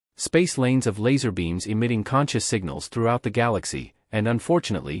space lanes of laser beams emitting conscious signals throughout the galaxy, and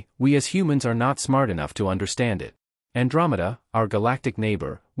unfortunately, we as humans are not smart enough to understand it. Andromeda, our galactic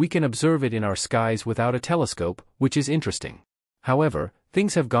neighbor, we can observe it in our skies without a telescope, which is interesting. However,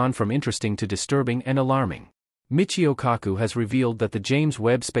 things have gone from interesting to disturbing and alarming. Michio Kaku has revealed that the James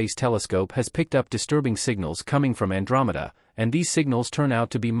Webb Space Telescope has picked up disturbing signals coming from Andromeda, and these signals turn out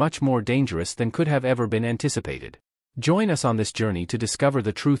to be much more dangerous than could have ever been anticipated. Join us on this journey to discover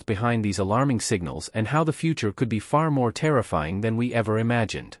the truth behind these alarming signals and how the future could be far more terrifying than we ever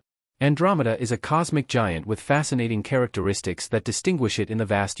imagined. Andromeda is a cosmic giant with fascinating characteristics that distinguish it in the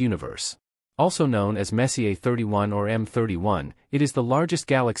vast universe. Also known as Messier 31 or M31, it is the largest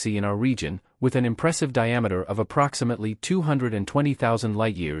galaxy in our region, with an impressive diameter of approximately 220,000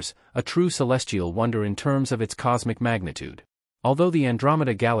 light-years, a true celestial wonder in terms of its cosmic magnitude. Although the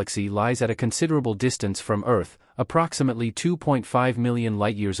Andromeda galaxy lies at a considerable distance from Earth, approximately 2.5 million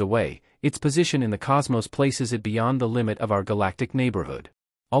light-years away, its position in the cosmos places it beyond the limit of our galactic neighborhood.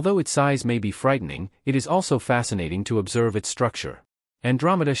 Although its size may be frightening, it is also fascinating to observe its structure.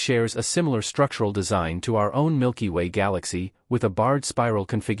 Andromeda shares a similar structural design to our own Milky Way galaxy, with a barred spiral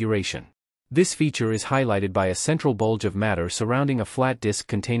configuration. This feature is highlighted by a central bulge of matter surrounding a flat disk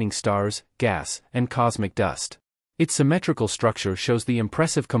containing stars, gas, and cosmic dust. Its symmetrical structure shows the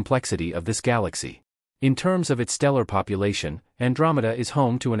impressive complexity of this galaxy. In terms of its stellar population, Andromeda is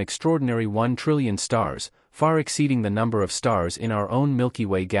home to an extraordinary 1 trillion stars, far exceeding the number of stars in our own Milky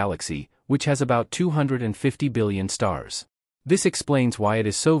Way galaxy, which has about 250 billion stars. This explains why it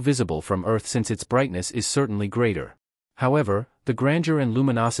is so visible from Earth, since its brightness is certainly greater. However, the grandeur and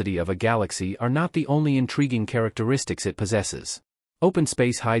luminosity of a galaxy are not the only intriguing characteristics it possesses. Open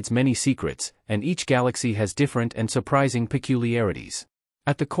space hides many secrets, and each galaxy has different and surprising peculiarities.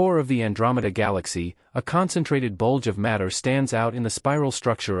 At the core of the Andromeda galaxy, a concentrated bulge of matter stands out in the spiral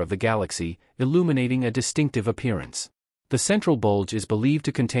structure of the galaxy, illuminating a distinctive appearance. The central bulge is believed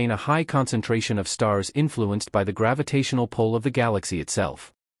to contain a high concentration of stars influenced by the gravitational pull of the galaxy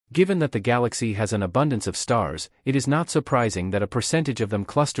itself. Given that the galaxy has an abundance of stars, it is not surprising that a percentage of them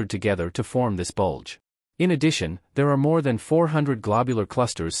clustered together to form this bulge. In addition, there are more than 400 globular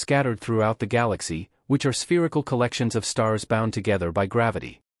clusters scattered throughout the galaxy, which are spherical collections of stars bound together by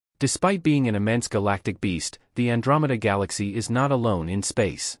gravity. Despite being an immense galactic beast, the Andromeda galaxy is not alone in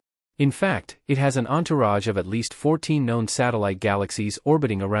space. In fact, it has an entourage of at least 14 known satellite galaxies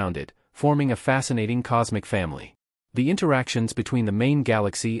orbiting around it, forming a fascinating cosmic family. The interactions between the main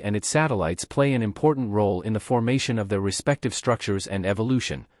galaxy and its satellites play an important role in the formation of their respective structures and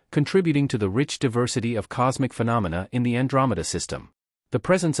evolution, contributing to the rich diversity of cosmic phenomena in the Andromeda system. The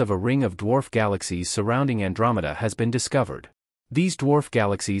presence of a ring of dwarf galaxies surrounding Andromeda has been discovered. These dwarf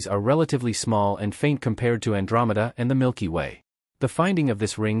galaxies are relatively small and faint compared to Andromeda and the Milky Way. The finding of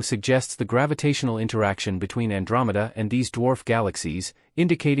this ring suggests the gravitational interaction between Andromeda and these dwarf galaxies,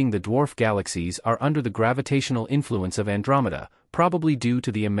 indicating the dwarf galaxies are under the gravitational influence of Andromeda, probably due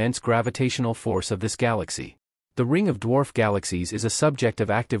to the immense gravitational force of this galaxy. The ring of dwarf galaxies is a subject of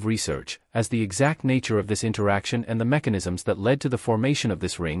active research, as the exact nature of this interaction and the mechanisms that led to the formation of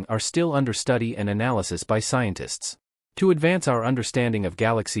this ring are still under study and analysis by scientists. To advance our understanding of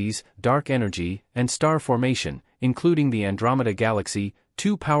galaxies, dark energy, and star formation, including the Andromeda galaxy,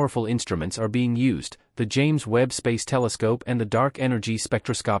 two powerful instruments are being used: the James Webb Space Telescope and the Dark Energy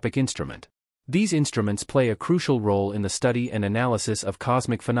Spectroscopic Instrument. These instruments play a crucial role in the study and analysis of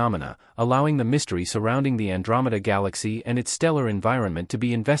cosmic phenomena, allowing the mystery surrounding the Andromeda galaxy and its stellar environment to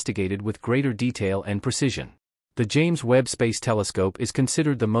be investigated with greater detail and precision. The James Webb Space Telescope is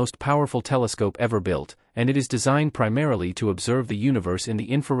considered the most powerful telescope ever built, and it is designed primarily to observe the universe in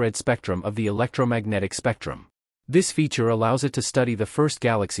the infrared spectrum of the electromagnetic spectrum. This feature allows it to study the first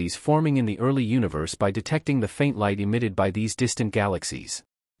galaxies forming in the early universe by detecting the faint light emitted by these distant galaxies.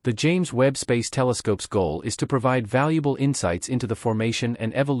 The James Webb Space Telescope's goal is to provide valuable insights into the formation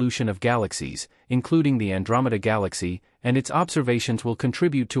and evolution of galaxies, including the Andromeda galaxy, and its observations will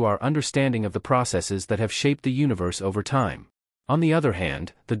contribute to our understanding of the processes that have shaped the universe over time. On the other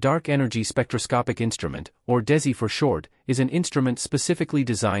hand, the Dark Energy Spectroscopic Instrument, or DESI for short, is an instrument specifically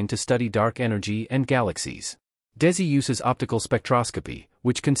designed to study dark energy and galaxies. DESI uses optical spectroscopy,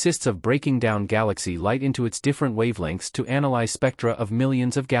 which consists of breaking down galaxy light into its different wavelengths to analyze spectra of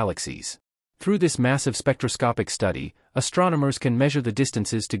millions of galaxies. Through this massive spectroscopic study, astronomers can measure the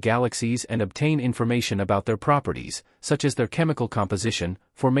distances to galaxies and obtain information about their properties, such as their chemical composition,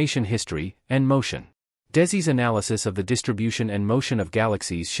 formation history, and motion. DESI's analysis of the distribution and motion of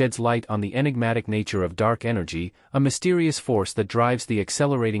galaxies sheds light on the enigmatic nature of dark energy, a mysterious force that drives the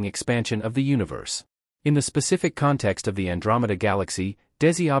accelerating expansion of the universe. In the specific context of the Andromeda galaxy,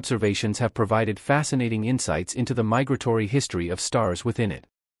 DESI observations have provided fascinating insights into the migratory history of stars within it.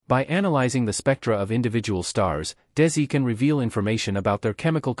 By analyzing the spectra of individual stars, DESI can reveal information about their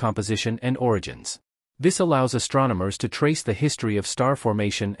chemical composition and origins. This allows astronomers to trace the history of star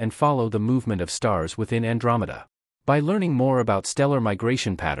formation and follow the movement of stars within Andromeda. By learning more about stellar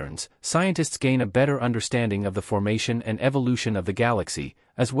migration patterns, scientists gain a better understanding of the formation and evolution of the galaxy,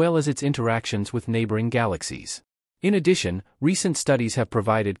 as well as its interactions with neighboring galaxies. In addition, recent studies have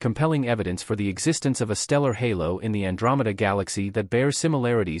provided compelling evidence for the existence of a stellar halo in the Andromeda galaxy that bears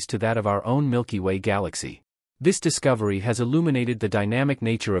similarities to that of our own Milky Way galaxy. This discovery has illuminated the dynamic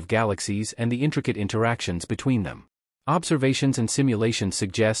nature of galaxies and the intricate interactions between them. Observations and simulations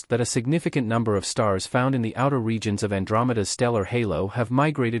suggest that a significant number of stars found in the outer regions of Andromeda's stellar halo have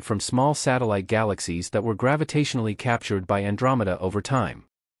migrated from small satellite galaxies that were gravitationally captured by Andromeda over time.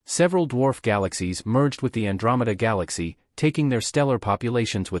 Several dwarf galaxies merged with the Andromeda galaxy, taking their stellar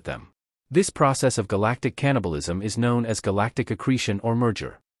populations with them. This process of galactic cannibalism is known as galactic accretion or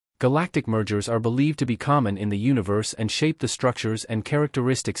merger. Galactic mergers are believed to be common in the universe and shape the structures and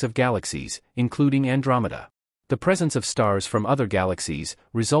characteristics of galaxies, including Andromeda. The presence of stars from other galaxies,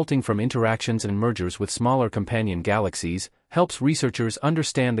 resulting from interactions and mergers with smaller companion galaxies, helps researchers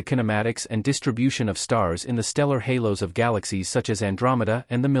understand the kinematics and distribution of stars in the stellar halos of galaxies such as Andromeda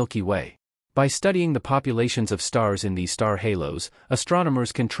and the Milky Way. By studying the populations of stars in these star halos,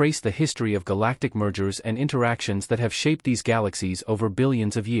 astronomers can trace the history of galactic mergers and interactions that have shaped these galaxies over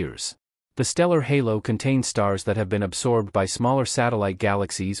billions of years. The stellar halo contains stars that have been absorbed by smaller satellite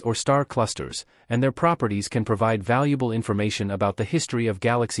galaxies or star clusters, and their properties can provide valuable information about the history of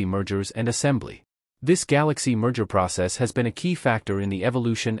galaxy mergers and assembly. This galaxy merger process has been a key factor in the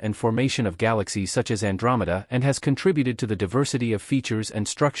evolution and formation of galaxies such as Andromeda and has contributed to the diversity of features and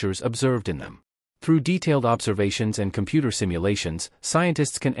structures observed in them. Through detailed observations and computer simulations,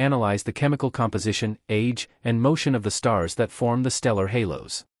 scientists can analyze the chemical composition, age, and motion of the stars that form the stellar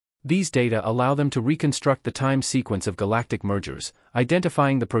halos. These data allow them to reconstruct the time sequence of galactic mergers,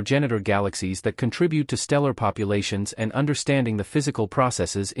 identifying the progenitor galaxies that contribute to stellar populations and understanding the physical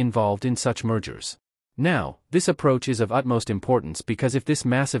processes involved in such mergers. Now, this approach is of utmost importance because if this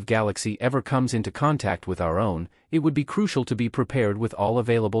massive galaxy ever comes into contact with our own, it would be crucial to be prepared with all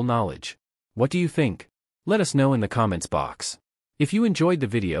available knowledge. What do you think? Let us know in the comments box. If you enjoyed the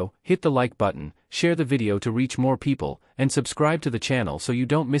video, hit the like button, share the video to reach more people, and subscribe to the channel so you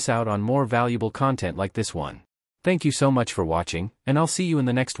don't miss out on more valuable content like this one. Thank you so much for watching, and I'll see you in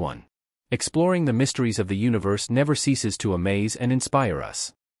the next one. Exploring the mysteries of the universe never ceases to amaze and inspire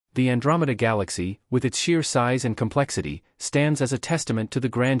us. The Andromeda galaxy, with its sheer size and complexity, stands as a testament to the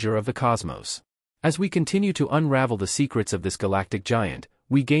grandeur of the cosmos. As we continue to unravel the secrets of this galactic giant,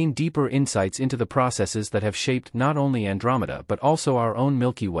 we gain deeper insights into the processes that have shaped not only Andromeda but also our own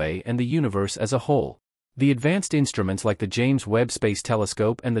Milky Way and the universe as a whole. The advanced instruments like the James Webb Space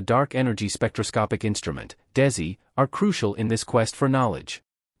Telescope and the Dark Energy Spectroscopic Instrument, DESI, are crucial in this quest for knowledge.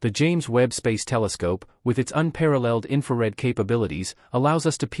 The James Webb Space Telescope, with its unparalleled infrared capabilities, allows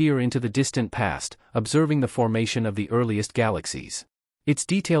us to peer into the distant past, observing the formation of the earliest galaxies. Its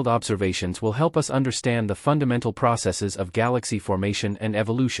detailed observations will help us understand the fundamental processes of galaxy formation and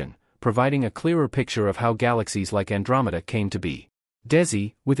evolution, providing a clearer picture of how galaxies like Andromeda came to be.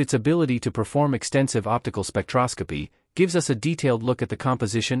 DESI, with its ability to perform extensive optical spectroscopy, gives us a detailed look at the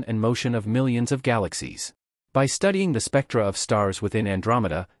composition and motion of millions of galaxies. By studying the spectra of stars within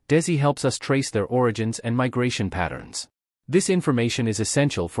Andromeda, DESI helps us trace their origins and migration patterns. This information is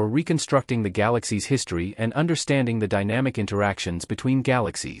essential for reconstructing the galaxy's history and understanding the dynamic interactions between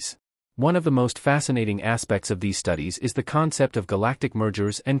galaxies. One of the most fascinating aspects of these studies is the concept of galactic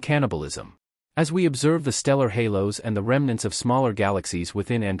mergers and cannibalism. As we observe the stellar halos and the remnants of smaller galaxies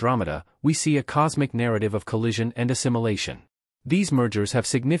within Andromeda, we see a cosmic narrative of collision and assimilation. These mergers have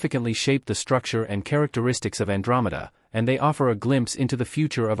significantly shaped the structure and characteristics of Andromeda, and they offer a glimpse into the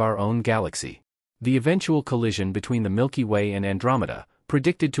future of our own galaxy. The eventual collision between the Milky Way and Andromeda,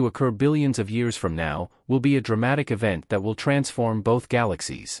 predicted to occur billions of years from now, will be a dramatic event that will transform both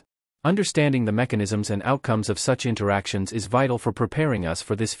galaxies. Understanding the mechanisms and outcomes of such interactions is vital for preparing us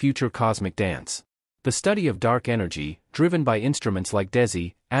for this future cosmic dance. The study of dark energy, driven by instruments like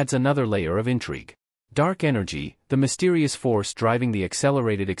DESI, adds another layer of intrigue. Dark energy, the mysterious force driving the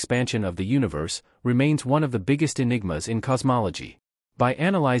accelerated expansion of the universe, remains one of the biggest enigmas in cosmology. By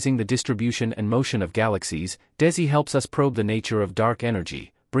analyzing the distribution and motion of galaxies, DESI helps us probe the nature of dark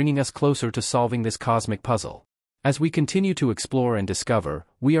energy, bringing us closer to solving this cosmic puzzle. As we continue to explore and discover,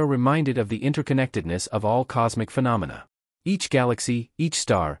 we are reminded of the interconnectedness of all cosmic phenomena. Each galaxy, each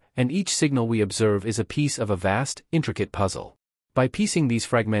star, and each signal we observe is a piece of a vast, intricate puzzle. By piecing these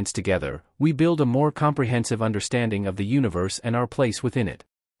fragments together, we build a more comprehensive understanding of the universe and our place within it.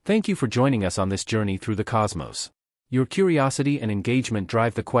 Thank you for joining us on this journey through the cosmos. Your curiosity and engagement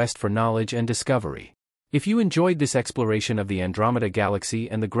drive the quest for knowledge and discovery. If you enjoyed this exploration of the Andromeda Galaxy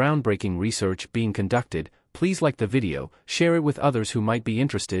and the groundbreaking research being conducted, please like the video, share it with others who might be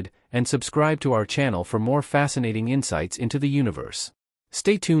interested, and subscribe to our channel for more fascinating insights into the universe.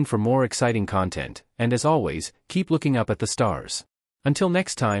 Stay tuned for more exciting content, and as always, keep looking up at the stars. Until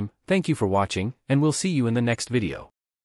next time, thank you for watching, and we'll see you in the next video.